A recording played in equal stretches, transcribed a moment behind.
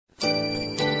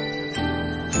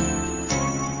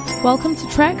Welcome to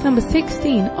track number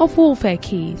 16 of Warfare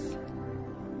Keys.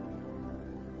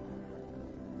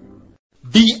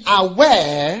 Be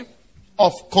aware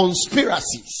of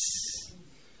conspiracies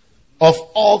of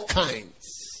all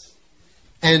kinds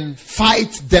and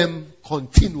fight them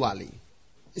continually.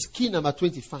 It's key number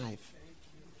 25.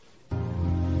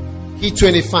 Key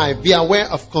 25. Be aware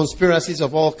of conspiracies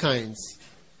of all kinds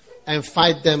and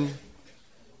fight them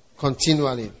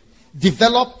continually.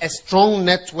 Develop a strong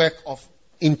network of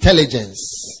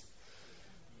intelligence,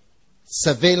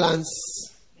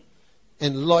 surveillance,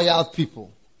 and loyal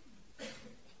people.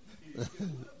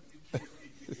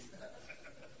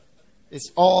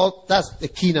 That's the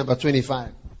key number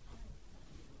 25.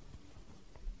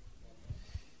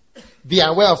 Be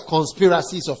aware of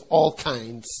conspiracies of all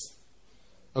kinds.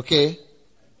 Okay?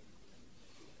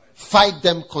 Fight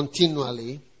them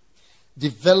continually.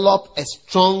 Develop a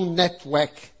strong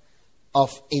network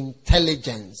of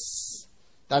intelligence.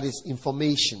 That is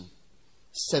information,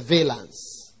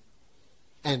 surveillance,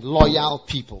 and loyal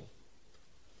people.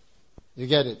 You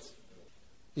get it?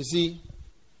 You see,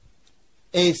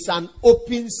 it's an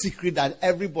open secret that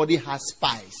everybody has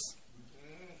spies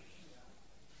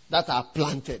that are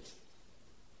planted.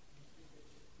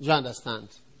 Do you understand?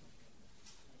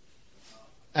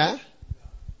 And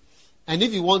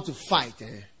if you want to fight,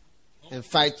 and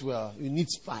fight well, you need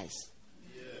spies.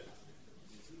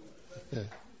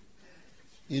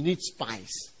 You need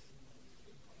spies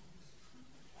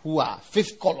who are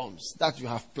fifth columns that you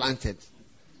have planted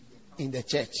in the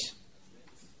church,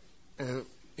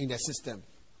 in the system.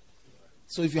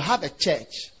 So if you have a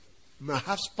church, you must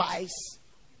have spies.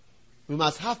 We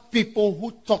must have people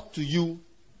who talk to you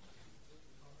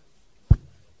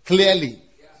clearly.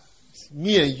 It's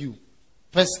me and you,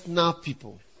 personal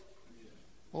people.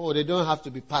 Oh, they don't have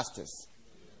to be pastors.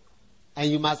 And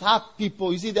you must have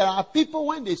people. You see, there are people,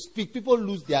 when they speak, people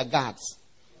lose their guards.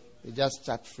 They just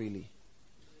chat freely.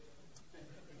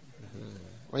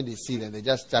 When they see them, they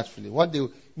just chat freely.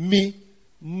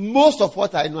 Most of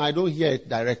what I know, I don't hear it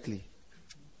directly.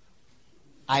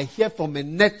 I hear from a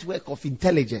network of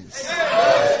intelligence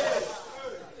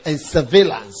and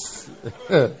surveillance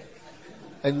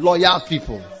and loyal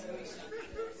people.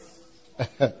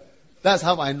 That's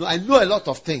how I know. I know a lot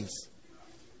of things.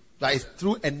 But it's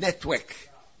through a network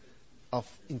of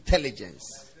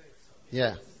intelligence.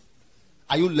 Yeah.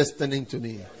 Are you listening to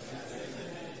me?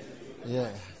 Yeah.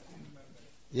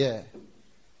 Yeah.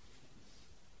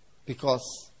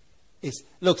 Because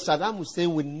Saddam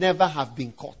Hussein would never have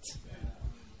been caught.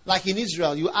 Like in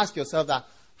Israel, you ask yourself that,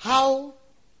 how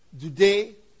do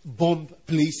they bomb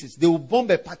places? They will bomb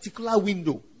a particular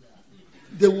window.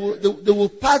 They will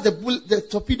pass the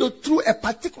torpedo through a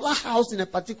particular house in a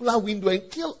particular window and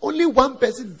kill only one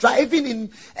person driving in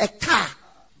a car.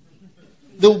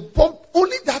 They will bomb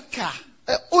only that car.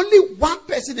 Only one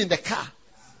person in the car.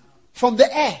 From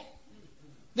the air.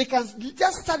 They can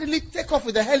just suddenly take off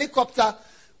with a helicopter,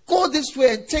 go this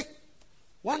way and take.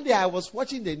 One day I was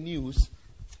watching the news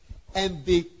and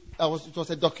it was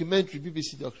a documentary,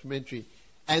 BBC documentary,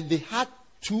 and they had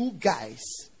two guys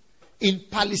in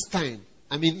Palestine.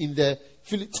 I mean, in the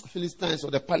Philistines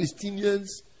or the Palestinians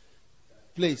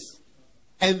place.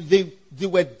 And they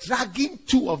were dragging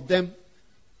two of them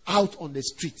out on the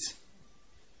street.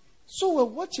 So we're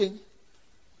watching.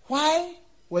 Why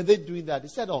were they doing that? They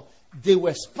said, they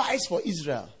were spies for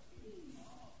Israel.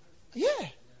 Yeah.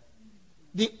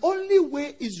 The only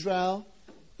way Israel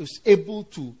is able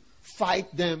to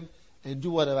fight them and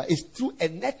do whatever is through a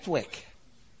network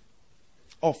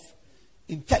of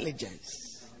intelligence,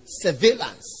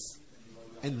 surveillance,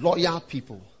 and loyal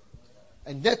people.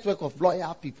 A network of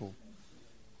loyal people.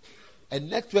 A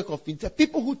network of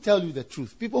people who tell you the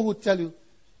truth. People who tell you,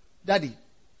 Daddy,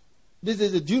 do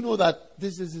you know that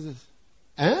this is.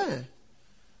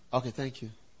 Okay, thank you.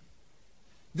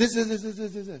 This.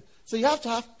 So you have to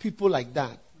have people like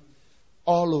that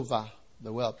all over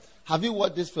the world. Have you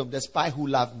watched this film, The Spy Who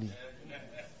Loved Me?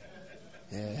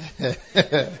 Yeah.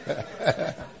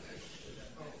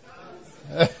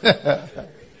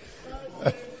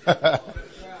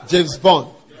 James Bond.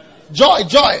 Joy.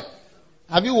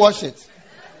 Have you watched it?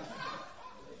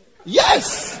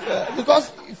 Yes, because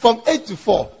from 8 to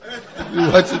 4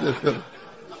 you watch the film.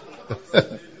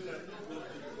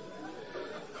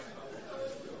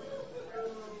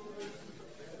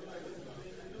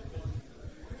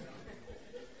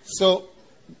 So,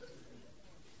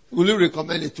 will you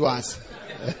recommend it to us?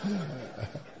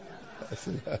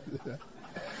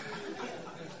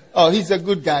 Oh, he's a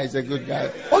good guy.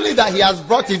 Only that he has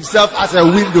brought himself as a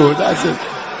window. That's it.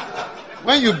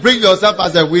 When you bring yourself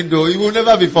as a window, you will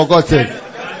never be forgotten.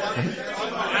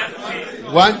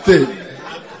 One thing.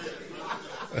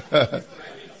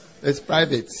 It's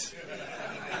private.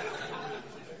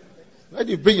 When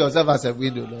you bring yourself as a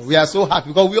window, no, we are so happy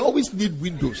because we always need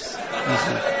windows.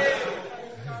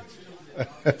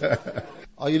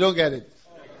 Or you don't get it?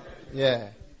 Yeah.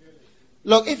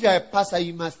 Look, if you are a pastor,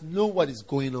 you must know what is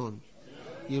going on.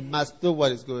 You must know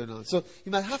what is going on. So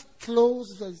you must have close.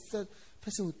 The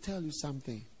person will tell you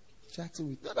something. Chatting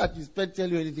with, not that you tell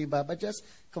you anything, but just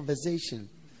conversation.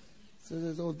 So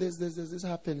oh, this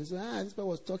happened. So, this person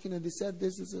was talking and they said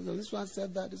this one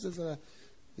said that.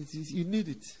 You need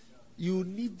it. You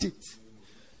need it.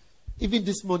 Even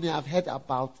this morning, I've heard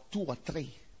about 2 or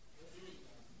 3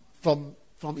 from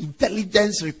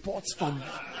intelligence reports from,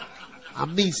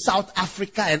 South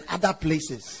Africa and other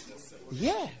places.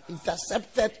 Yeah,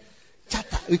 intercepted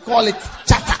chatter. We call it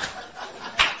chatter.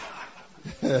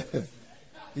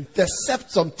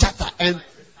 Intercept some chatter, and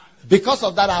because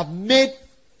of that, I've made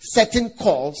certain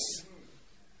calls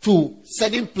to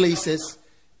certain places.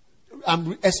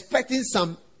 I'm expecting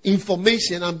some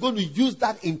information. I'm going to use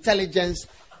that intelligence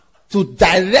to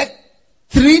direct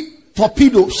 3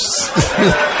 torpedoes.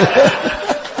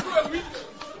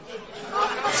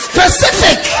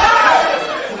 Specific,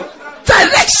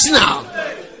 directional.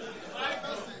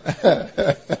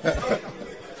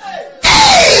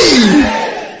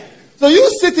 Hey! So you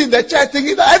sit in the chair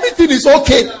thinking that everything is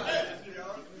okay.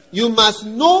 You must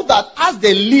know that as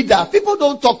the leader, people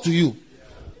don't talk to you.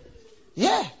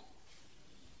 Yeah.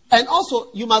 And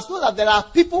also, you must know that there are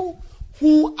people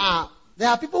who talk,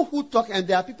 and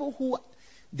there are people who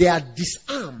they are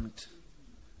disarmed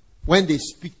when they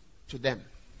speak to them.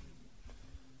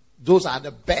 Those are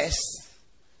the best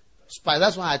spies.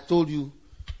 That's why I told you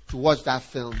to watch that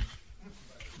film,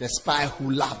 The Spy Who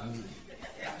Loved Me.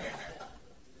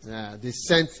 They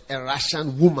sent a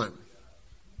Russian woman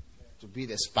to be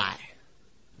the spy.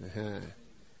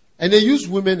 And they use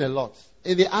women a lot.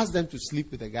 And they ask them to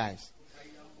sleep with the guys.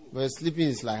 But sleeping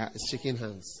is like shaking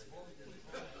hands.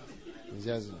 It's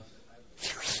just,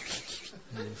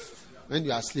 when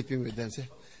you are sleeping with them, say,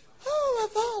 "Oh, my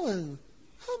darling.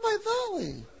 Oh, my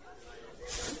darling.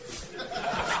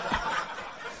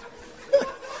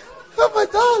 Oh, my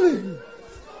darling.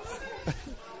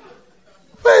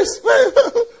 Where's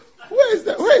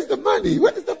the money?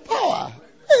 Where's the power?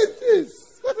 Where is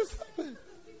this? What is happening?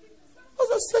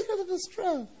 What's the secret of the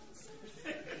strength?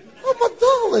 Oh, my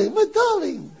darling, my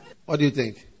darling." What do you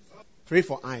think? Pray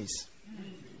for eyes.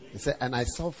 He said, and I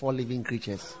saw 4 living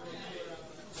creatures.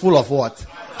 Full of what?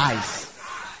 Eyes.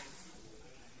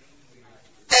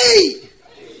 Hey!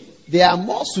 They are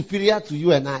more superior to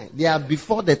you and I. They are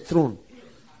before the throne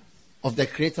of the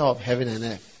creator of heaven and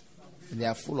earth. And they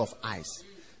are full of eyes.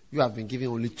 You have been given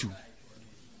only 2.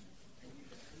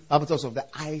 Bible talks of the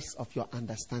eyes of your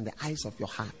understanding, the eyes of your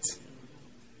heart.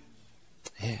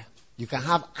 Yeah. You can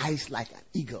have eyes like an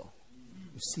eagle.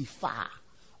 You see far.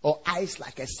 Or eyes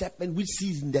like a serpent which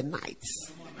sees in the night.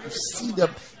 You see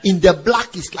in the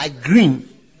black is like green.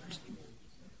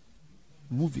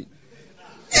 Moving.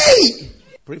 Hey!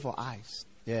 Pray for eyes.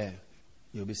 Yeah.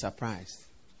 You'll be surprised.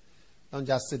 Don't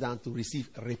just sit down to receive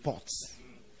reports.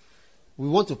 We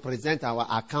want to present our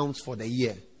accounts for the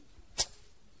year.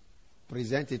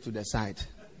 Present it to the side.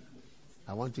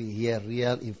 I want to hear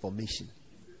real information.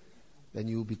 Then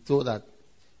you will be told that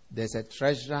there's a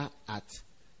treasurer at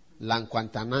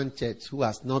Lankwantanan Church who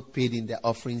has not paid in the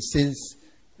offering since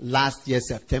last year,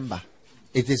 September.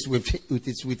 It is with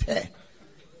her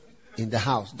in the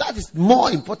house. That is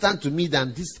more important to me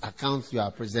than these accounts you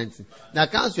are presenting. The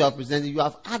accounts you are presenting, you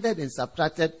have added and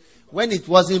subtracted. When it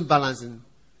wasn't balancing,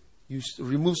 you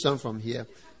remove some from here.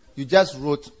 You just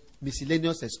wrote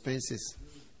miscellaneous expenses.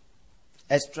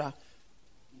 Extra,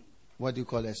 what do you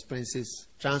call expenses?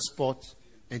 Transport,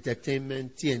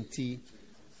 entertainment, TNT,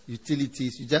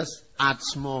 utilities. You just add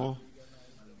small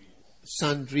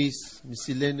sundries,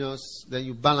 miscellaneous. Then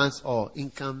you balance all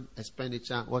income,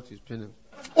 expenditure, what you spend.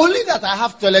 Only that I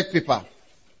have toilet paper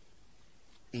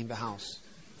in the house.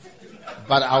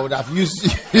 But I would have used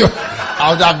your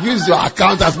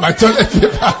account as my toilet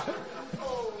paper.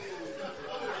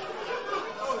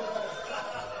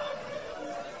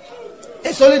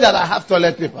 It's only that I have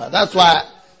toilet paper. That's why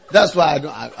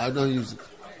I don't use it.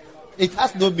 It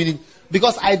has no meaning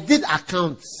because I did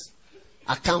accounting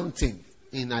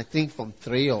in I think from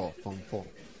 3 or from 4,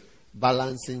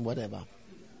 balancing whatever.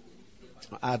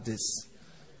 Add this.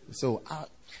 So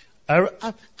our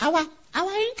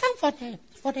income for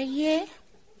the year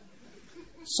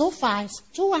so far is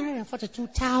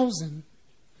 242,000,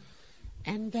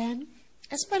 and then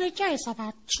expenditure is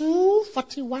about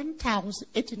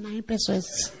 241,089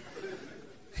 pesos.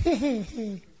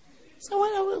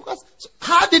 So,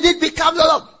 how did it become the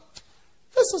Lord?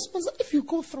 This is, if you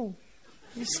go through,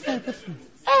 you see everything.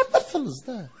 Everything is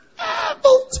there.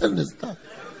 Everything is there.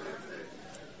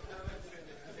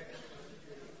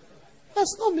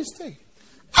 There's no mistake.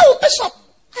 Oh, Bishop,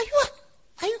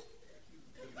 are you?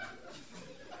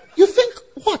 You think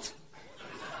what?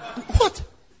 What?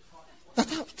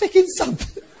 That I've taken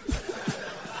something.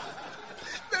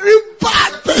 Very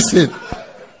bad person.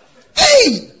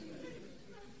 Hey!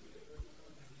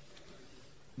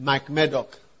 Mike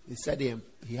Murdoch, he said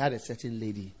he had a certain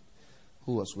lady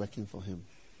who was working for him.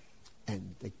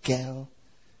 And the girl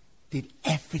did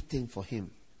everything for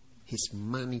him. His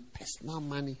money, personal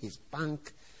money, his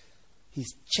bank,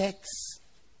 his checks,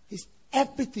 his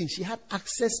everything. She had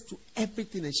access to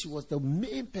everything, and she was the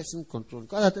main person controlling.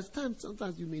 Because at the time,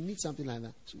 sometimes you may need something like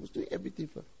that. She was doing everything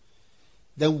for him.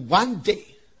 Then one day,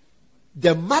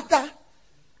 the mother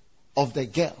of the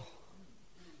girl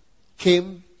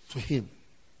came to him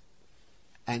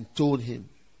and told him,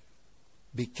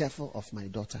 "Be careful of my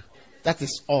daughter." That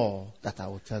is all that I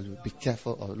will tell you. Be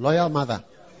careful of loyal mother.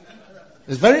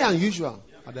 It's very unusual.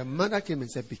 But the mother came and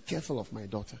said, "Be careful of my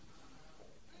daughter."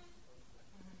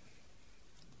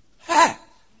 Hey!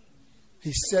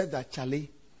 He said that, Charlie,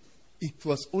 it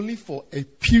was only for a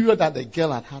period that the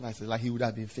girl had I said, like he would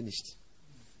have been finished.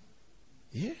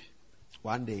 Yeah.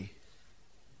 One day,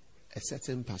 a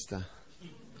certain pastor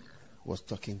was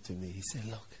talking to me. He said,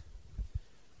 "Look,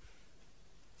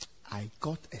 I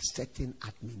got a certain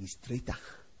administrator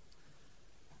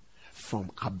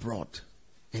from abroad,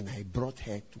 and I brought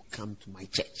her to come to my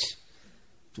church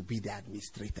to be the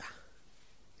administrator."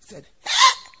 He said, "Hey!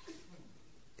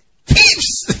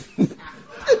 Thieves!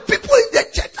 The people in the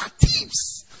church are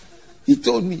thieves." He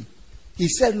told me. He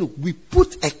said, "Look, we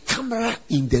put a camera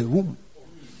in the room."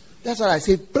 That's what I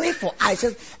said. Pray for eyes.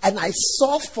 And I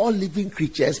saw 4 living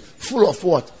creatures full of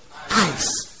what?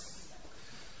 Eyes.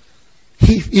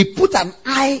 He put an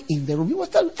eye in the room. He was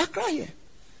telling me, "I cry here."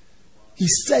 He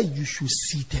said, "You should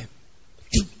see them."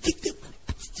 They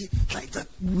like that.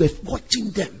 We were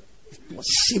watching them. It was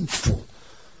shameful.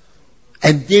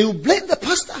 And they will blame the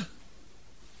pastor.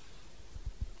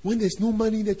 When there's no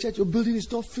money in the church, your building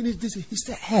is not finished. He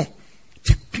said, "Hey,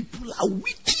 the people are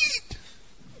wicked.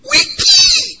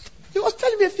 Wicked." He was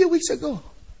telling me a few weeks ago.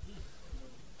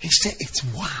 He said, "It's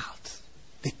wild.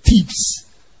 The thieves."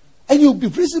 And you'll be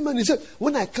praising man. He said,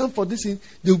 "When I come for this thing,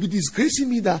 they'll be disgracing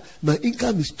me that my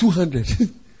income is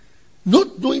 200.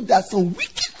 Not knowing that some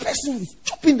wicked person is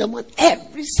chopping the money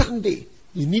every Sunday.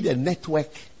 You need a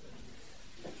network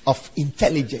of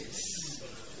intelligence,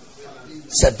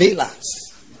 surveillance,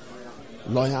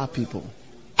 loyal people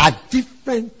at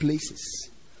different places.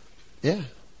 Yeah.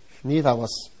 Me, if I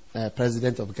was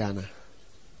president of Ghana,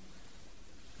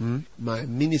 my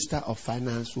minister of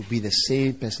finance would be the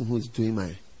same person who is doing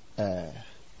my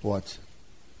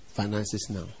finances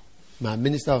now. My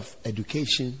minister of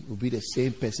education will be the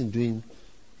same person doing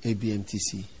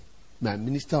ABMTC. My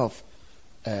minister of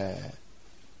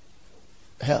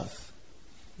health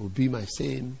will be my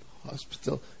same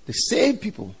hospital. The same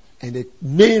people. And the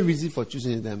main reason for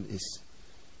choosing them is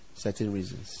certain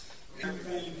reasons.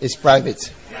 It's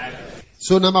private.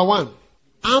 So number 1,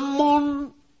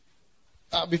 Ammon.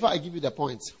 Before I give you the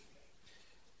points,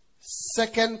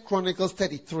 2 Chronicles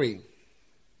 33,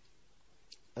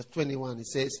 verse 21, it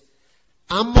says,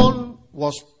 Ammon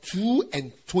was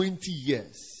 22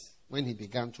 years when he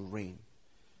began to reign.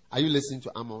 Are you listening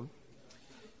to Ammon?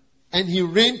 And he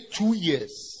reigned 2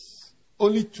 years.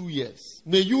 Only 2 years.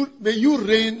 May you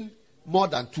reign more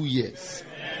than 2 years.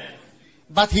 Amen.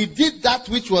 But he did that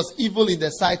which was evil in the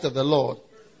sight of the Lord,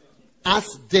 as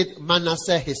did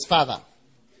Manasseh his father.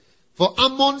 For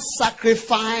Ammon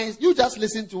sacrificed, you just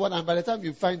listen to what, and by the time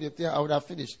you find it there, I would have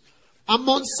finished.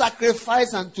 Ammon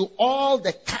sacrificed unto all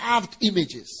the carved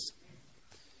images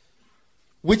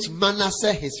which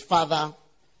Manasseh his father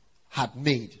had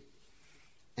made,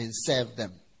 and served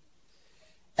them.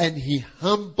 And he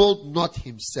humbled not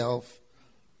himself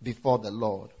before the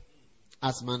Lord,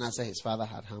 as Manasseh his father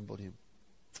had humbled him.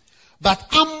 But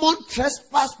Ammon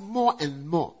trespassed more and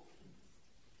more,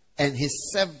 and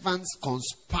his servants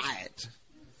conspired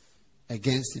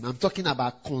against him. I'm talking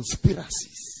about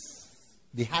conspiracies.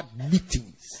 They had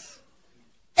meetings.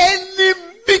 Any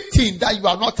meeting that you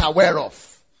are not aware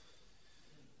of,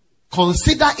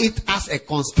 consider it as a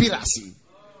conspiracy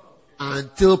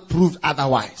until proved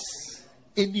otherwise.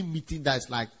 Any meeting that is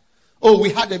like, oh, we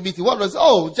had a meeting. What was it?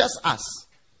 Oh, just us.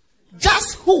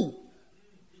 Just who?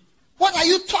 What are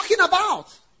you talking about?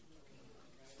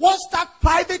 What's that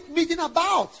private meeting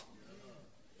about?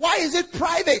 Why is it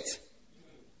private?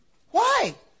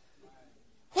 Why?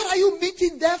 What are you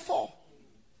 18, therefore,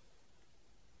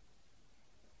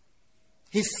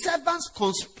 his servants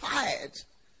conspired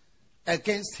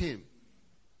against him.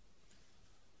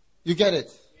 You get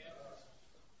it?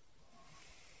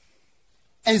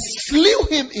 And slew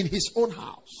him in his own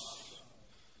house.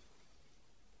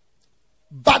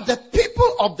 But the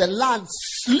people of the land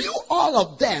slew all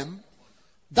of them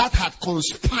that had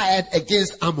conspired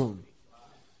against Ammon.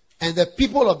 And the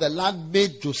people of the land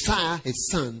made Josiah his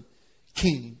son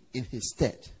king in his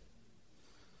stead.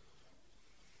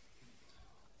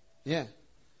 Yeah.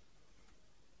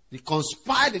 They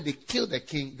conspired and they killed the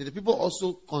king. The people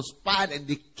also conspired and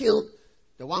they killed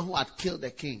the one who had killed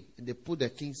the king. And they put the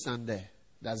king's son there.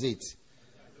 That's it.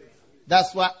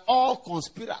 That's why all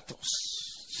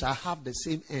conspirators shall have the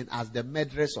same end as the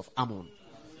murderers of Ammon.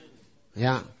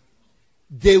 Yeah.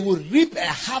 They will reap a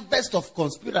harvest of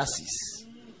conspiracies.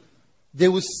 They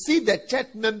will see the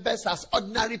church members as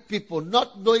ordinary people,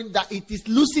 not knowing that it is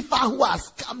Lucifer who has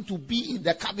come to be in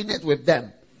the cabinet with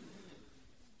them.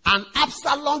 And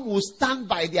Absalom will stand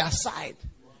by their side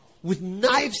with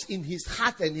knives in his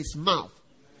heart and his mouth.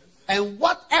 And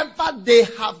whatever they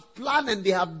have planned and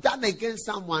they have done against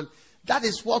someone, that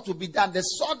is what will be done. The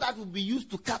sword that will be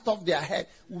used to cut off their head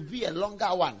will be a longer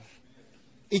one.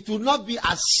 It will not be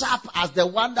as sharp as the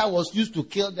one that was used to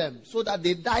kill them, so that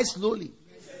they die slowly.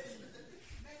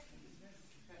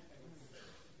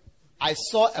 I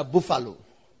saw a buffalo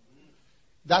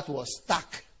that was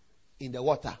stuck in the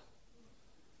water.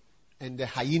 And the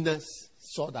hyenas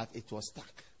saw that it was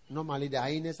stuck. Normally the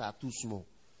hyenas are too small.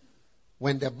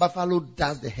 When the buffalo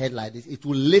does the head like this, it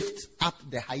will lift up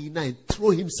the hyena and throw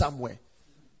him somewhere.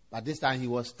 But this time he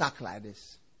was stuck like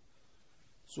this.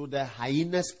 So the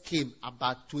hyenas came,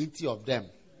 about 20 of them,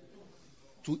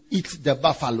 to eat the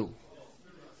buffalo.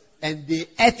 And they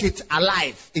ate it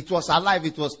alive. It was alive,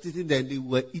 it was sitting there, and they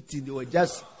were eating. They were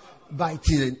just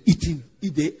biting and eating.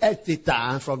 They ate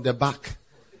it from the back.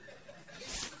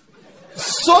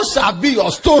 So shall be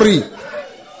your story.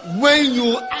 When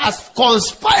you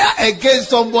conspire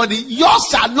against somebody, yours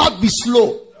shall not be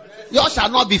slow. Yours shall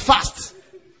not be fast.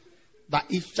 But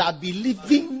it shall be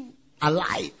living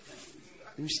alive.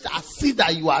 You shall see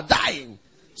that you are dying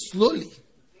slowly.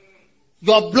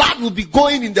 Your blood will be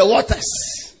going in the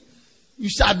waters. You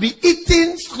shall be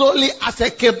eating slowly as a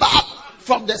kebab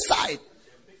from the side.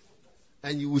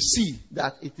 And you will see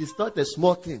that it is not a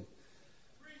small thing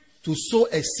to sow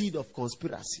a seed of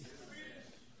conspiracy.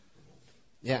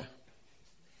 Yeah.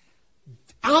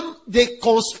 They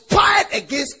conspired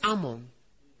against Ammon,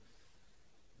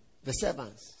 the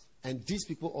servants. And these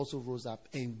people also rose up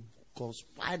and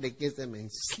conspired against them and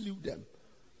slew them.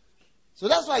 So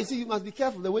that's why you see, you must be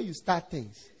careful the way you start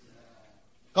things.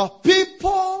 Because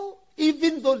people,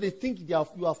 even though they think you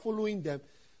are following them,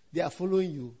 they are following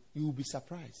you. You will be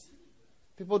surprised.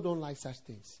 People don't like such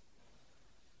things.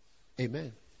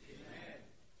 Amen.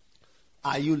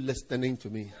 Are you listening to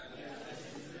me?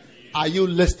 Are you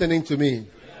listening to me?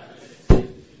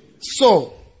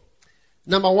 So,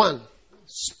 number one,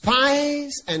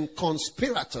 spies and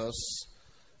conspirators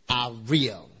are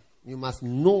real. You must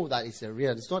know that it's a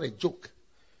real. It's not a joke.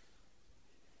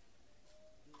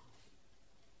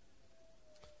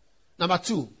 Number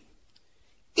two,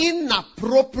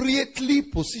 inappropriately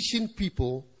positioned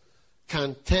people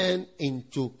can turn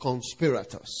into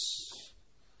conspirators.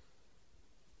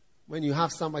 When you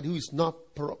have somebody who is not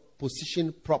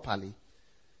positioned properly,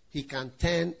 he can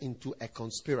turn into a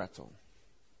conspirator.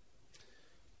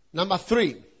 Number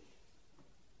three,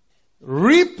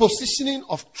 repositioning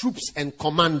of troops and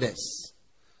commanders.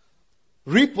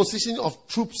 Repositioning of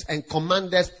troops and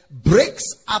commanders breaks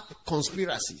up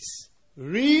conspiracies.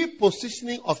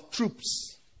 Repositioning of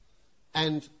troops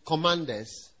and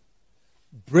commanders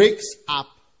breaks up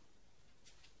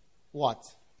what?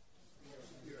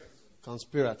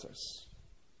 Conspirators.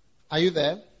 Are you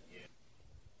there?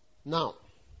 Now,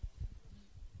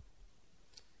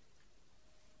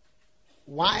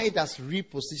 why does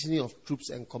repositioning of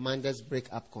troops and commanders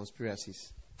break up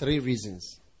conspiracies? 3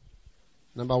 reasons.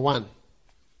 Number one,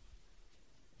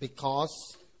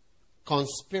 because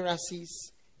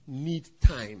conspiracies need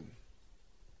time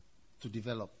to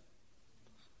develop.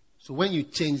 So when you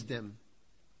change them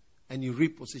and you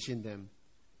reposition them,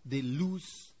 they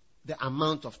lose the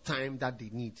amount of time that they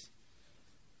need.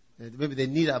 Maybe they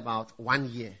need about 1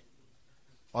 year.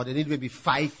 Or they need maybe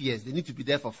 5 years. They need to be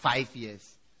there for 5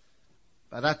 years.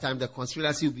 By that time, the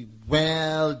conspiracy will be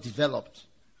well developed.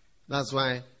 That's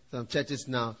why some churches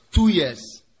now, 2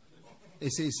 years, they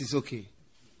say it's okay.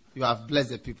 You have blessed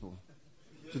the people.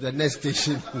 To the next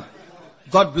station.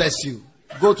 God bless you.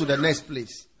 Go to the next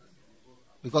place.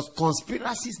 Because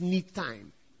conspiracies need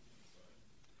time.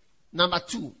 Number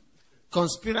 2,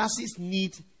 conspiracies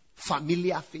need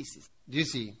familiar faces. Do you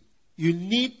see?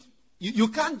 You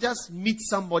can't just meet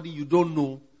somebody you don't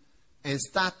know and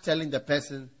start telling the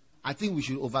person, I think we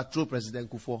should overthrow President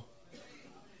Kufuor.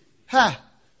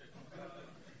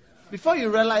 Before you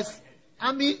realize,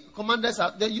 army commanders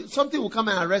something will come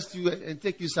and arrest you and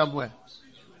take you somewhere.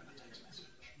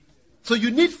 So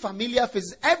you need familiar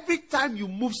faces. Every time you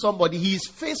move somebody, he is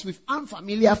faced with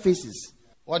unfamiliar faces.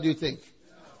 What do you think?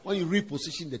 When you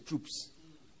reposition the troops,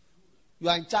 you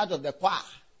are in charge of the choir.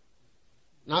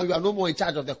 Now you are no more in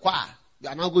charge of the choir. You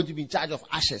are now going to be in charge of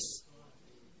ashes.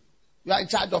 You are in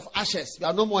charge of ashes. You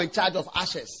are no more in charge of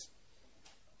ashes.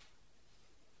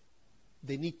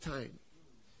 They need time.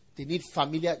 They need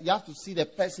familiar. You have to see the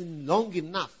person long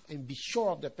enough and be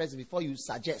sure of the person before you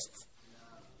suggest.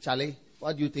 Charlie,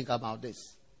 what do you think about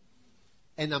this?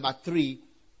 And number 3,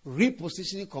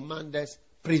 repositioning commanders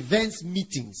prevents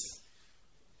meetings.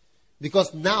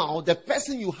 Because now the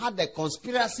person you had the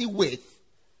conspiracy with,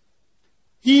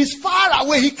 he is far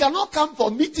away. He cannot come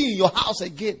for meeting in your house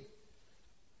again.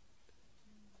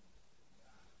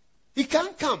 He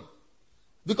can't come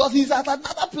because he's at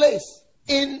another place.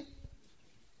 In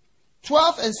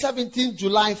 12 and 17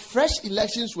 July, fresh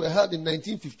elections were held in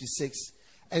 1956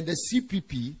 and the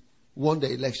CPP won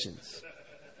the elections.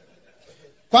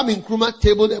 Kwame Nkrumah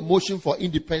tabled a motion for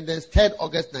independence 3rd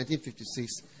August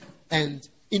 1956 and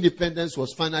independence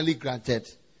was finally granted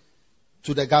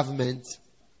to the government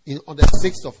on the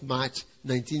 6th of March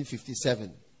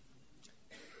 1957.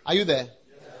 Are you there?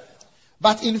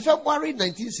 But in February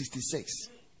 1966,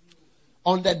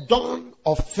 on the dawn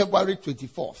of February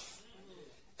 24th,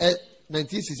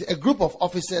 1960, a group of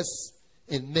officers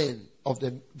and men of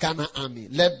the Ghana Army,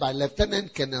 led by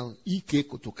Lieutenant Colonel E.K.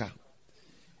 Kotoka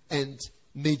and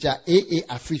Major A.A.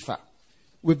 Afrifa,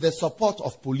 with the support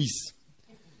of police,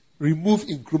 removed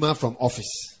Nkrumah from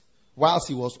office whilst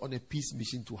he was on a peace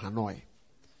mission to Hanoi.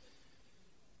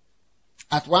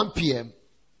 At 1 p.m.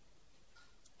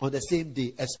 on the same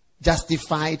day,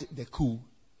 justified the coup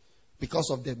because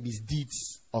of the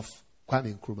misdeeds of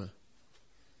Kwame Nkrumah.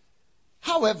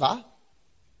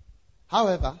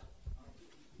 However,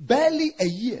 barely a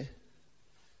year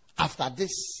after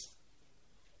this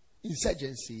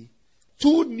insurgency,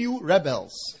 2 new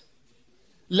rebels,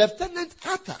 Lieutenant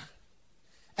Atta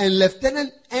and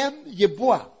Lieutenant M.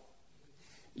 Yeboah,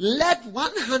 led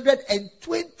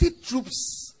 120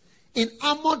 troops in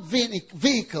armored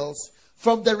vehicles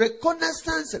from the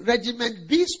Reconnaissance Regiment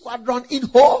B Squadron in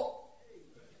Ho.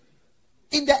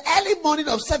 In the early morning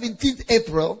of 17th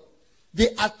April, they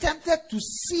attempted to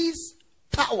seize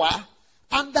power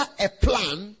under a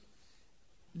plan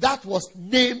that was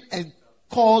named and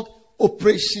called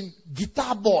Operation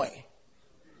Guitar Boy.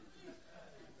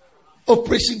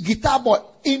 Operation Guitar Boy.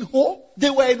 In Ho, they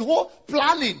were in Ho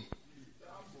planning.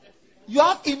 You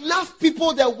have enough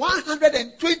people, there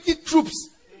 120 troops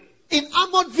in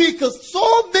armored vehicles.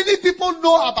 So many people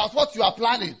know about what you are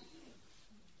planning.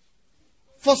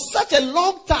 For such a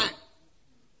long time.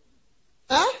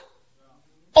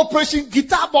 Operation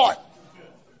Guitar Boy.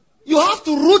 You have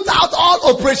to root out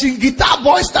all Operation Guitar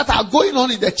Boys that are going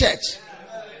on in the church.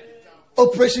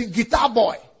 Operation Guitar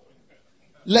Boy.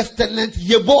 Lieutenant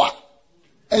Yeboah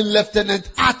and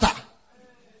Lieutenant Atta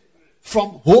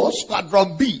from Ho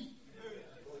Squadron B.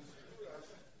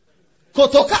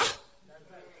 Kotoka,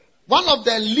 one of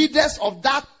the leaders of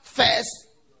that first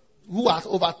who was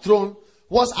overthrown,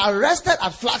 was arrested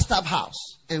at Flagstaff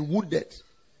House and wounded.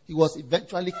 He was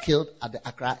eventually killed at the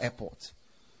Accra airport.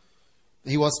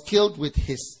 He was killed with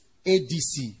his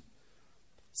ADC,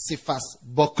 Cephas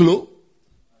Boklo,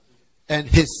 and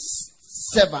his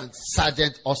servant,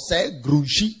 Sergeant Osei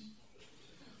Grunshi.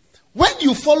 When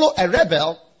you follow a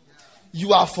rebel,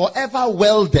 you are forever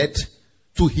welded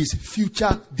to his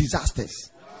future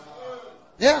disasters.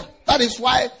 Yeah, that is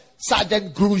why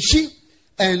Sergeant Grunshi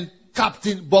and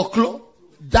Captain Boklo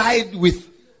died with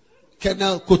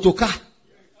Colonel Kotoka,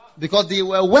 because they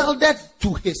were welded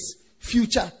to his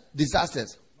future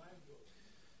disasters.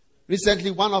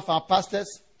 Recently, one of our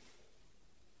pastors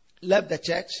left the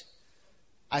church.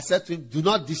 I said to him, do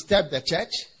not disturb the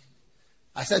church.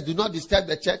 I said, do not disturb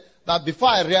the church. But before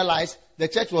I realized, the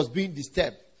church was being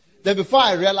disturbed. Then before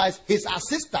I realized, his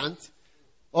assistant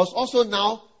was also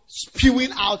now spewing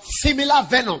out similar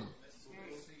venom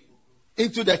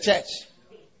into the church.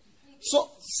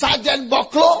 So, Sergeant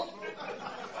Boklo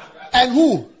and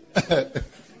who?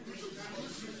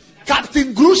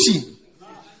 Captain Grushi.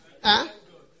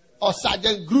 Or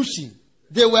Sergeant Grushi.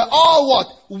 They were all what?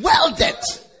 Welded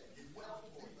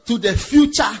to the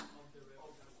future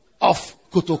of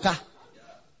Kotoka.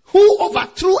 Who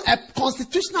overthrew a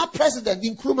constitutional president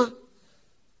in Nkrumah.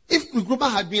 If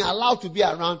Nkrumah had been allowed to be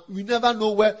around, we never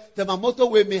know where the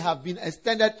motorway may have been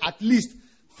extended at least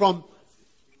from,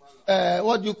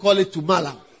 to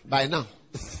Malam by now.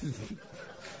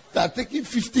 That taking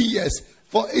 50 years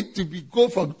for it to go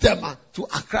from Tema to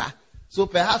Accra. So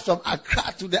perhaps from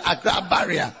Accra to the Accra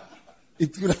barrier,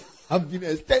 it would have been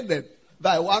extended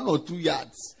by 1 or 2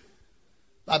 yards.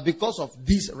 But because of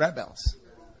these rebels.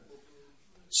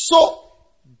 So,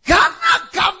 Ghana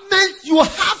government, you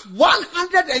have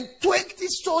 120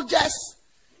 soldiers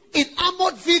in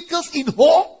armored vehicles in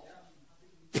Ho,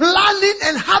 planning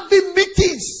and having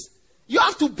meetings. You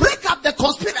have to break up the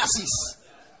conspiracies.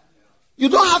 You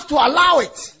don't have to allow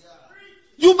it.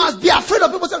 You must be afraid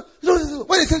of people.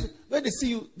 When they see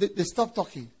you, they stop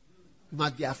talking. You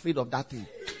must be afraid of that thing.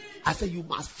 I say you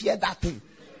must fear that thing.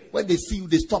 When they see you,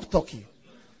 they stop talking.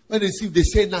 When they see you, they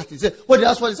say nothing. Say, what the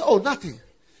last one is, oh, nothing.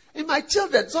 In my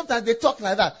children, sometimes they talk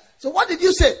like that. So what did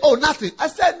you say? Oh, nothing. I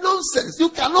said, nonsense. You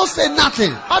cannot say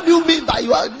nothing. How do you mean by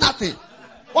you are nothing?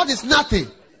 What is nothing?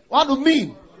 What do you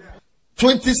mean?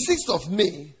 26th of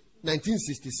May,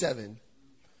 1967,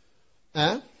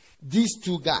 these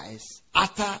two guys,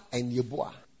 Atta and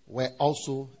Yeboah, were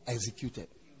also executed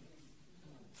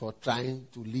for trying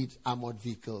to lead armored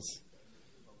vehicles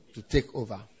to take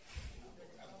over.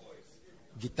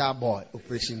 Guitar Boy,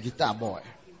 Operation Guitar Boy.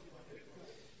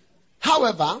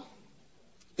 However,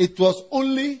 it was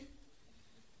only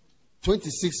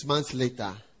 26 months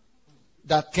later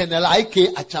that Colonel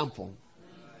Ike Achampong,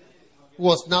 who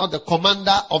was now the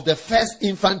commander of the 1st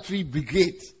Infantry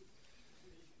Brigade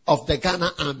of the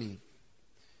Ghana Army,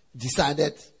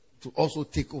 decided to also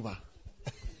take over.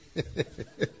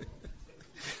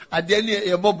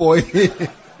 Boy.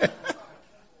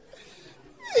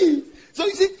 So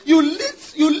you see, you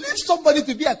leave somebody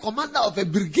to be a commander of a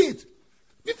brigade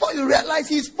before you realize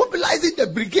he's mobilizing the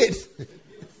brigade.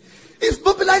 He's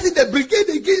mobilizing the brigade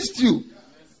against you.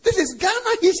 This is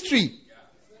Ghana history.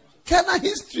 Ghana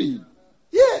history.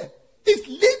 Yeah. He's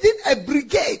leading a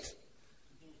brigade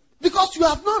because you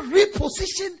have not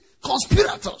repositioned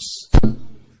conspirators.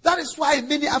 That is why in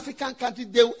many African countries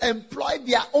they will employ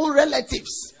their own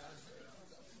relatives.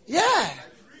 Yeah.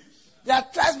 They are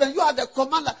tribesmen. You are the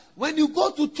commander. When you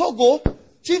go to Togo,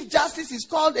 Chief Justice is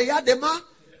called Eyadema.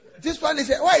 This one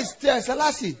is, why is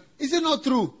Selassie? Is it not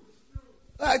true?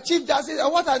 Chief Justice,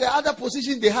 what are the other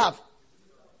positions they have?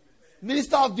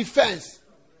 Minister of Defense.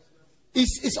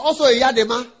 Is also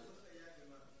Eyadema.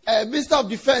 Minister of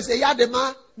Defense,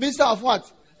 Eyadema. Minister of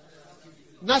what?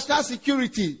 National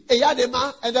Security,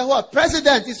 Eyadema. And then what?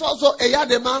 President is also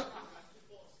Eyadema.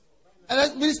 And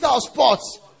then Minister of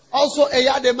Sports, also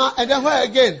Eyadema. And then where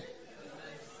again?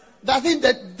 I think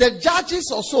that the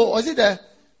judges also, or is it the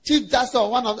Chief Justice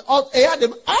or one of the, all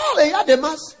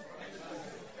Eyademas?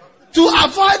 To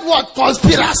avoid what?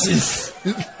 Conspiracies.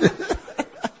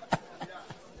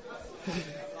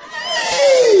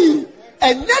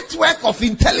 A network of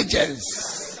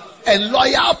intelligence and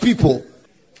loyal people.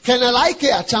 Colonel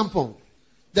Ike Achampong,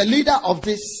 the leader of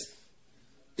this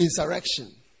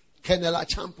insurrection, Colonel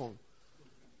Achampong,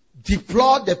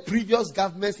 deplored the previous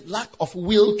government's lack of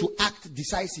will to act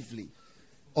decisively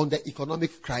on the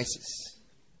economic crisis.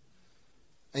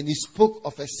 And he spoke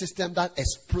of a system that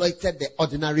exploited the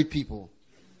ordinary people,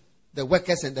 the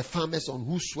workers and the farmers on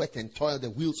whose sweat and toil the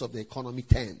wheels of the economy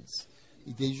turns.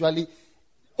 They usually,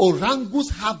 Orangus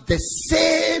have the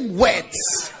same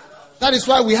words. That is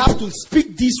why we have to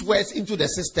speak these words into the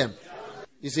system.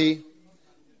 You see,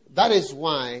 that is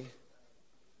why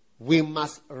we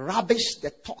must rubbish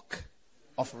the talk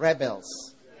of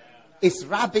rebels. It's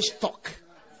rubbish talk.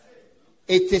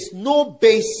 It is no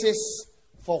basis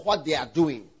for what they are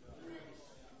doing.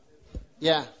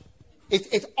 Yeah.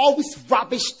 It's always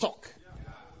rubbish talk.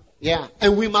 Yeah.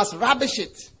 And we must rubbish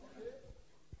it.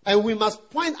 And we must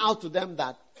point out to them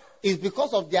that it's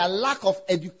because of their lack of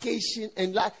education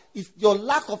and it's your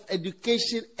lack of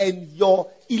education and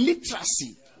your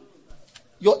illiteracy.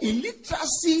 Your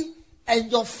illiteracy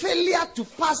and your failure to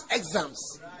pass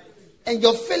exams and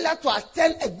your failure to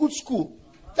attend a good school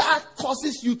that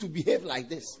causes you to behave like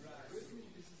this.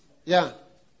 Yeah.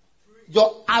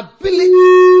 Your ability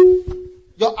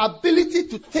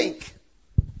to think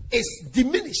is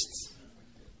diminished.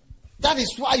 That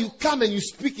is why you come and you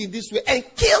speak in this way and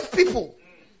kill people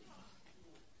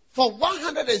for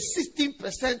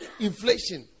 116%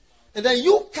 inflation. And then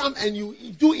you come and you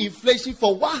do inflation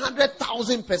for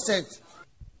 100,000%.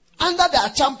 Under the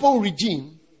Achampong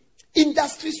regime,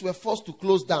 industries were forced to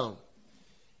close down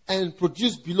and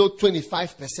produce below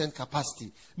 25%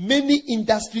 capacity. Many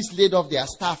industries laid off their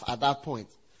staff at that point.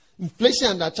 Inflation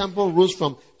under Champon rose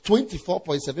from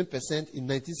 24.7% in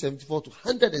 1974 to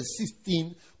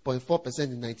 116.4% in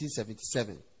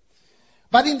 1977.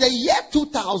 But in the year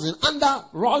 2000, under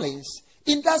Rawlings,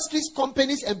 industries,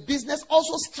 companies, and business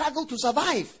also struggled to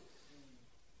survive.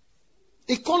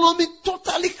 Economy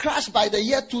totally crashed by the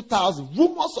year 2000.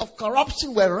 Rumors of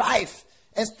corruption were rife.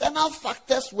 External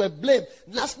factors were blamed.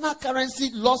 National currency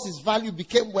lost its value,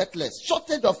 became worthless.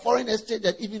 Shortage of foreign exchange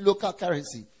and even local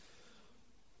currency.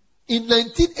 In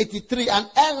 1983, an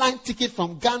airline ticket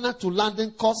from Ghana to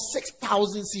London cost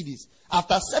 6,000 cedis.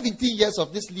 After 17 years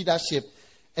of this leadership,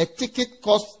 a ticket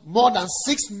cost more than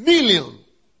 6 million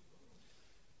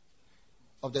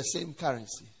of the same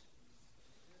currency.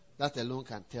 That alone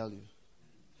can tell you.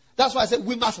 That's why I said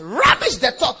we must rubbish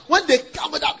the talk. When they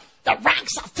come with the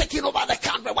ranks are taking over the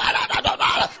country.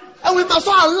 And we must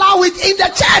not allow it in the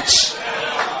church.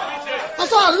 We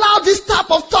must not allow this type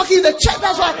of talk in the church.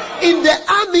 That's why in the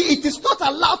army it is not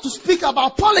allowed to speak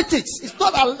about politics. It's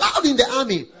not allowed in the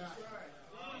army.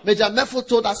 Major Meffo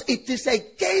told us it is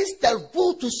against the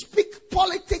rule to speak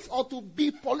politics or to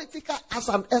be political as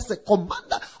a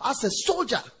commander, as a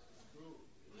soldier.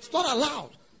 It's not allowed.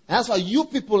 And that's why you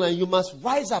people and you must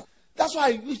rise up. That's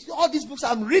why all these books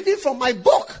I'm reading from my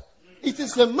book. It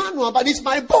is a manual, but it's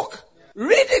my book.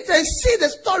 Read it and see the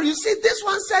story. You see, this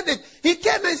one said it. He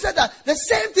came and said that the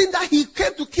same thing that he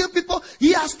came to kill people,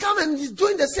 he has come and he's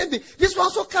doing the same thing. This one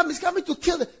also he's coming to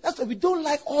kill them. That's why we don't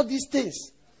like all these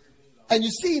things. And you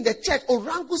see in the church,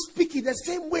 Orangu speaking the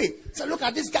same way. So look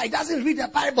at this guy, he doesn't read the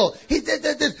Bible.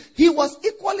 He was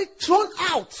equally thrown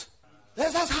out.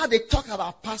 That's how they talk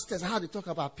about pastors, how they talk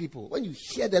about people. When you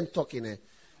hear them talking,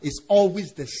 it's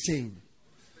always the same.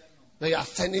 Now you are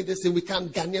sending this thing, we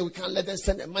can't Ghana, we can't let them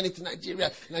send the money to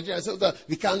Nigeria. Nigeria says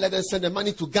we can't let them send the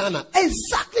money to Ghana.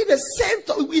 Exactly the same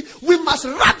talk. We must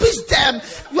rubbish them.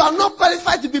 You are not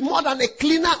qualified to be more than a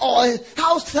cleaner or a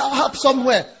house help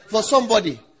somewhere for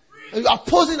somebody. And you are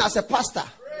posing as a pastor.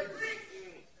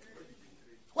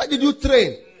 Why did you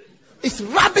train? It's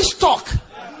rubbish talk.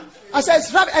 I said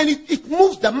it's rubbish, and it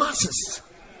moves the masses.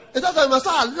 And that's why we must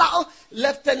not allow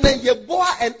Lieutenant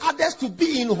Yeboah and others to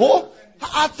be in Ho,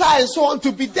 Atta and so on,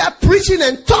 to be there preaching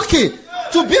and talking.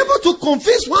 To be able to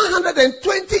convince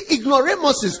 120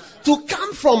 ignoramuses to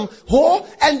come from Ho,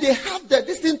 and they have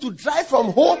this thing to drive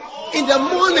from Ho in the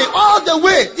morning all the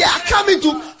way. They are coming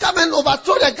to come and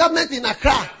overthrow the government in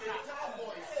Accra.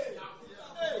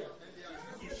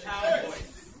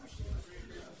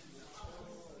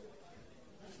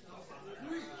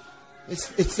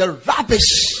 It's a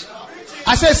rubbish.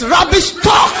 I say it's rubbish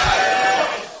talk.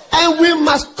 And we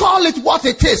must call it what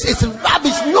it is. It's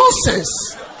rubbish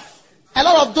nonsense. A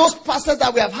lot of those pastors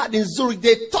that we have had in Zurich,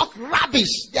 they talk rubbish.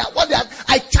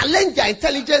 I challenge their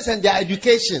intelligence and their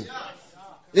education.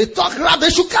 They talk rubbish.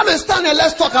 They should come and stand and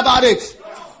let's talk about it.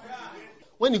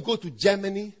 When you go to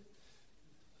Germany,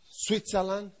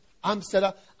 Switzerland,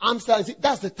 Amsterdam,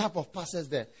 that's the type of pastors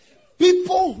there.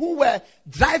 People who were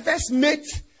driver's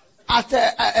mates at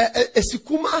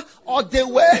Esikuma, or they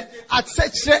were at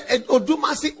Seche and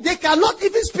Odumasi, they cannot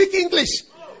even speak English.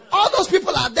 All those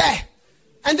people are there.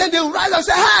 And then they will rise and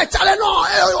say, hey, Charlie, no,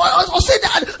 or say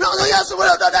that, no, yes,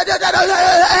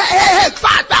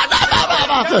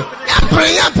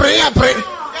 pray.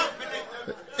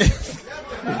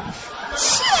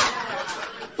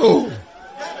 Oh.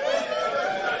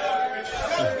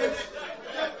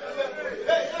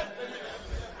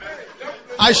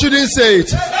 I shouldn't say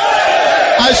it.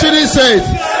 I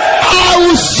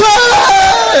will say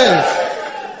it.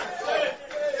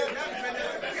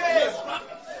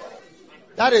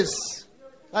 That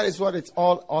is what it's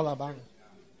all about.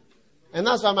 And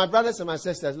that's why my brothers and my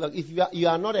sisters, look, if you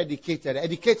are not educated,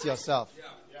 educate yourself.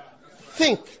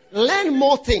 Think, learn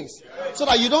more things, so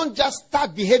that you don't just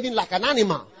start behaving like an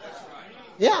animal.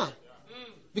 Yeah.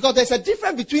 Because there's a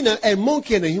difference between a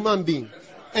monkey and a human being.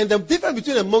 And the difference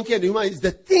between a monkey and a human is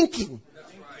the thinking.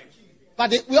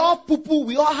 But we all poo-poo,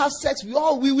 we all have sex, we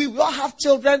all have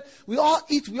children, we all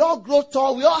eat, we all grow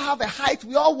tall, we all have a height,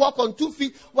 we all walk on 2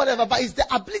 feet, whatever. But it's the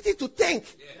ability to think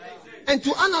and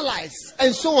to analyze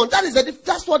and so on.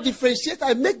 That's what differentiates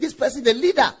and make this person the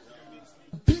leader.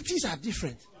 Abilities are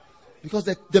different because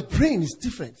the brain is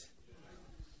different.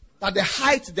 But the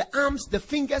height, the arms, the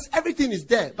fingers, everything is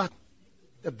there. But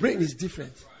the brain is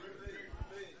different.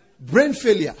 Brain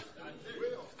failure.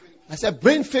 I said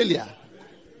brain failure.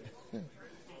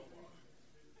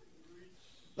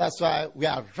 That's why we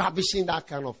are rubbishing that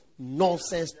kind of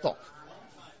nonsense talk.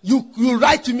 You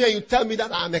write to me and you tell me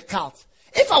that I'm a cult.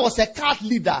 If I was a cult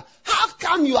leader, how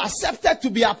come you accepted to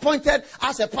be appointed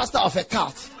as a pastor of a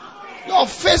cult? Your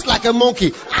face like a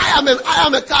monkey. I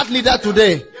am a cult leader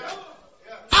today.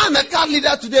 I am a cult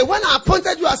leader today. When I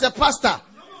appointed you as a pastor,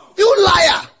 you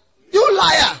liar. You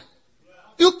liar.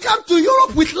 You come to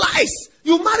Europe with lies.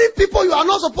 You marry people you are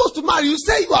not supposed to marry. You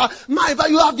say you are married, but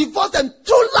you have divorced them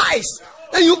through lies.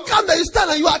 And you come there, you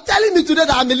stand, and you are telling me today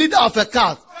that I'm a leader of a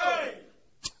cult.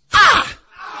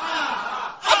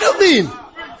 What do you mean?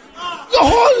 Your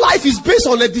whole life is based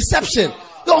on a deception.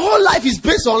 Your whole life is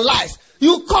based on lies.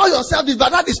 You call yourself this,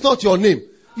 but that is not your name.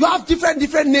 You have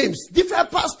different names, different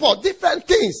passports, different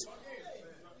things.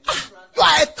 You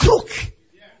are a crook.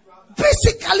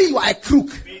 Basically, you are a crook.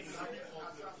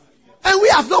 And we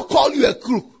have not called you a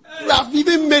crook. We have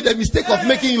even made a mistake of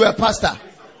making you a pastor.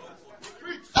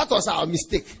 That was our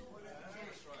mistake.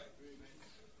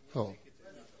 Oh.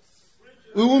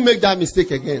 We won't make that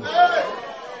mistake again.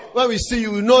 When we see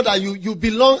you, we know that you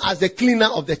belong as the cleaner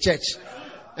of the church.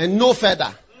 And no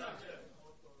further.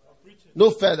 No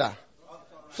further.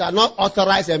 Shall not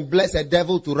authorize and bless a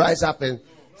devil to rise up and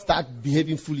start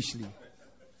behaving foolishly.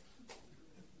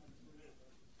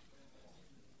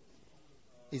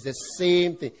 It's the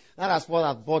same thing. That is what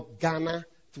has brought Ghana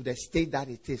to the state that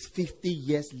it is 50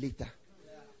 years later.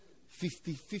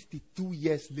 52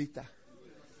 years later.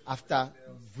 After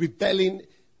rebelling,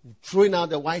 throwing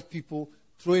out the white people,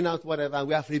 throwing out whatever,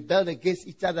 we have rebelled against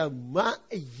each other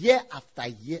year after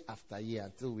year after year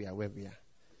until we are where we are.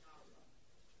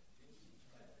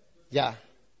 Yeah.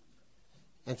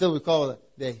 Until we call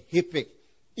the HIPIC.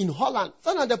 In Holland,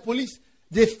 some of the police,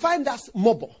 they find us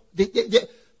mobile. They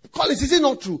Collins, is it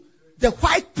not true? The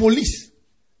white police,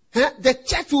 the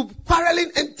church will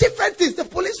quarreling and different things. The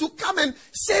police will come and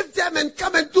save them and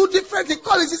come and do different things.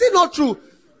 Collins, is it not true?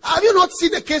 Have you not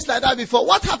seen a case like that before?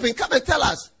 What happened? Come and tell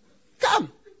us.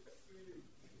 Come.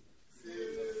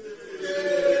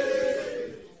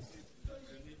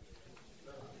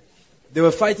 They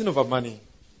were fighting over money.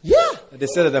 Yeah. And they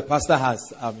said that the pastor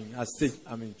has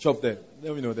chopped the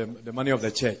money of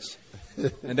the church.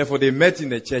 And therefore they met in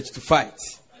the church to fight.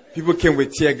 People came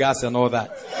with tear gas and all that.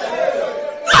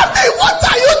 What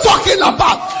are you talking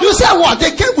about? You said what?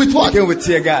 They came with what? They came with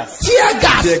tear gas. Tear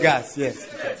gas? Tear gas, yes.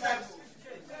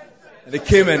 And they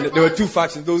came and there were two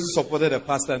factions, those who supported the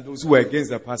pastor and those who were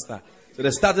against the pastor. So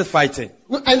they started fighting.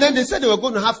 And then they said they were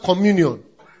going to have communion.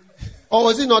 Or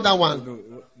was it not that one? No,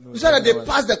 you said that they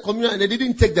passed the communion and they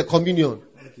didn't take the communion.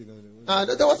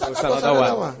 Okay, there was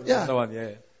another one. Yeah. Another one, yeah.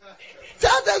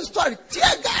 Tell them story.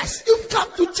 Tear gas. You come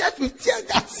to church with tear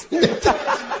gas.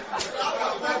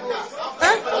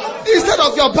 Instead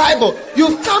of your Bible,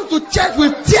 you've come to church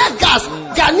with tear gas.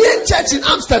 Ghanaian church in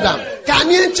Amsterdam.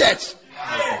 Ghanaian church.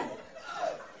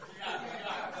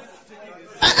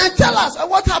 And tell us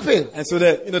what happened. And so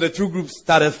the two groups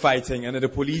started fighting, and then the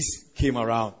police came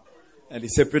around and they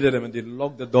separated them and they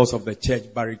locked the doors of the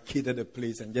church, barricaded the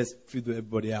place, and just threw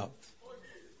everybody out.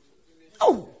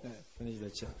 Oh, finished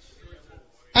the church.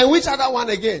 And which other one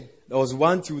again? There was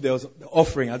one too. There was the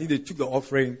offering. I think they took the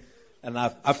offering, and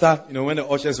after when the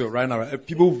ushers were running around,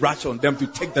 people rushed on them to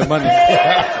take the money.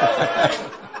 Yeah.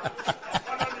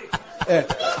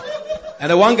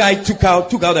 And the one guy took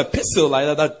out a pistol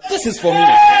like that. This is for me.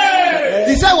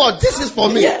 He said, "What? This is for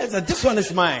me." Yes, this one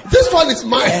is mine. This one is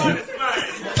mine.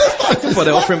 This one is for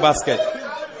the offering basket.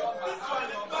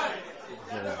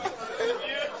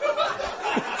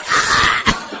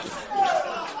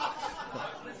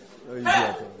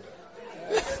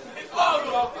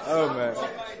 Oh man!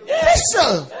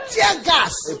 Pistol, tear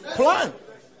gas, a plan.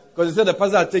 Because he said the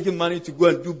pastor had taken money to go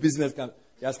and do business.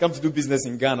 He has come to do business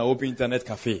in Ghana, open internet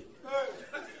cafe.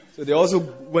 So they also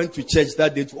went to church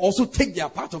that day to also take their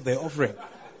part of their offering.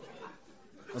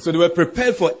 And so they were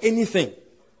prepared for anything.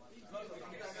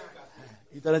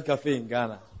 Internet cafe in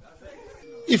Ghana.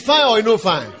 If fine or no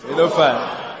fine? No fine.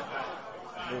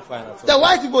 No fine at all. The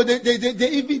white people,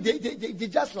 they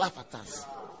just laugh at us.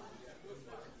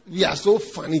 We are so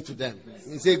funny to them.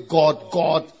 They say,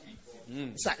 God.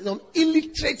 It's like some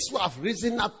illiterates who have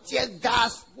risen up, tear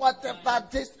gas, whatever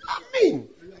this. I mean.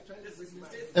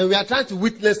 And we are trying to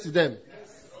witness to them.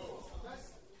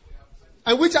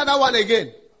 And which other one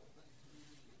again?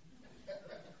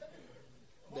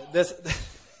 Bring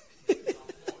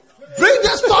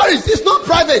the stories. It's not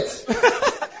private.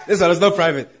 This one is not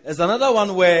private. There's another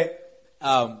one where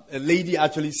a lady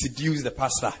actually seduced the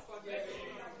pastor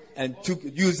and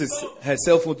used her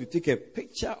cell phone to take a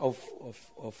picture of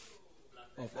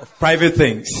private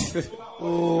things.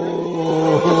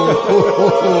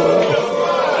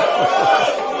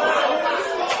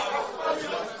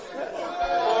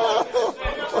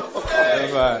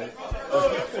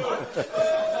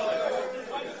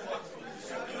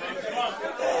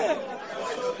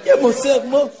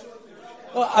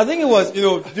 I think it was,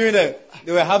 during they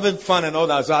were having fun and all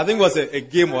that. So I think it was a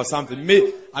game or something.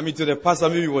 To the pastor,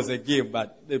 maybe it was a game,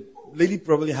 but the lady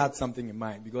probably had something in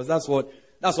mind because that's what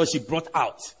she brought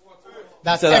out.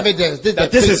 That's evidence.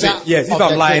 This is it. Yes, if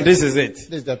I'm lying, this is it. This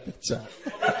is the picture.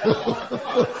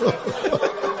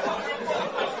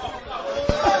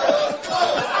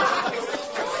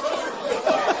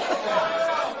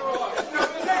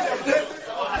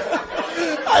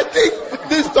 I think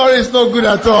this story is not good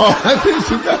at all. I think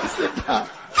she can sit down.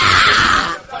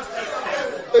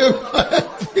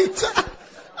 Peter,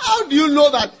 how do you know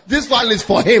that this one is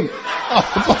for him or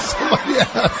for somebody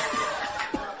else?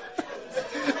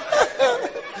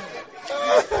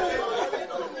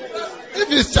 If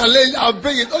he's challenged, I'll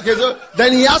bring it. Okay, so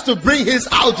then he has to bring his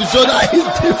out to show that he's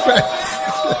different.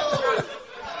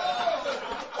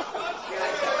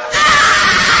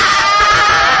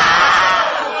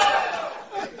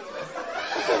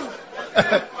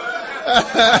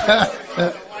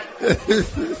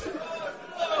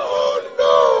 Oh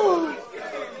no!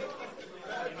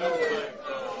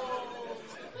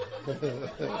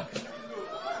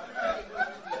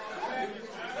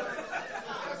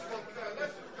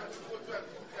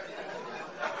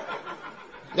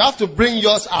 You have to bring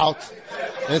yours out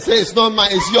and say it's not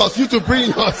mine, it's yours. You to bring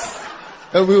yours,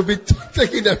 and we'll be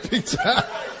taking the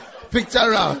picture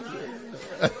around.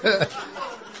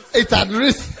 It's at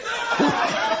risk.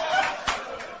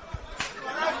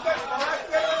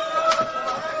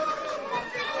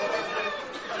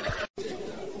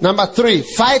 Number 3,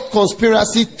 fight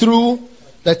conspiracy through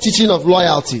the teaching of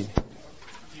loyalty.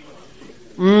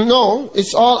 No,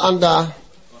 it's all under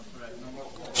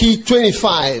key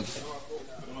 25.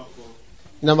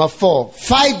 Number 4,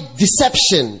 fight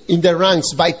deception in the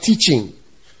ranks by teaching.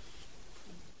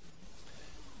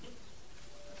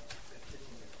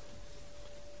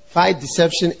 Fight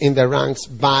deception in the ranks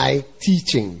by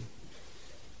teaching.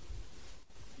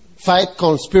 Fight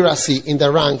conspiracy in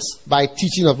the ranks by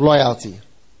teaching of loyalty.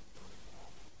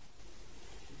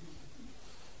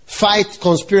 Fight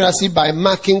conspiracy by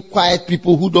marking quiet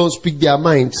people who don't speak their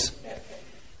minds.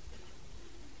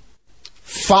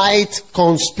 Fight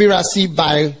conspiracy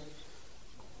by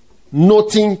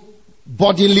noting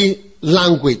body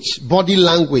language.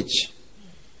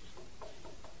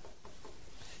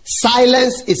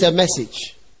 Silence is a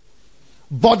message.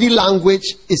 Body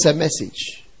language is a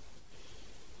message.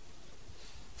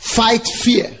 Fight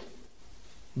fear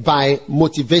by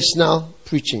motivational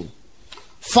preaching.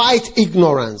 Fight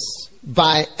ignorance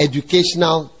by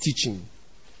educational teaching.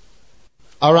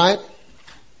 All right?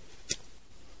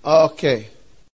 Okay.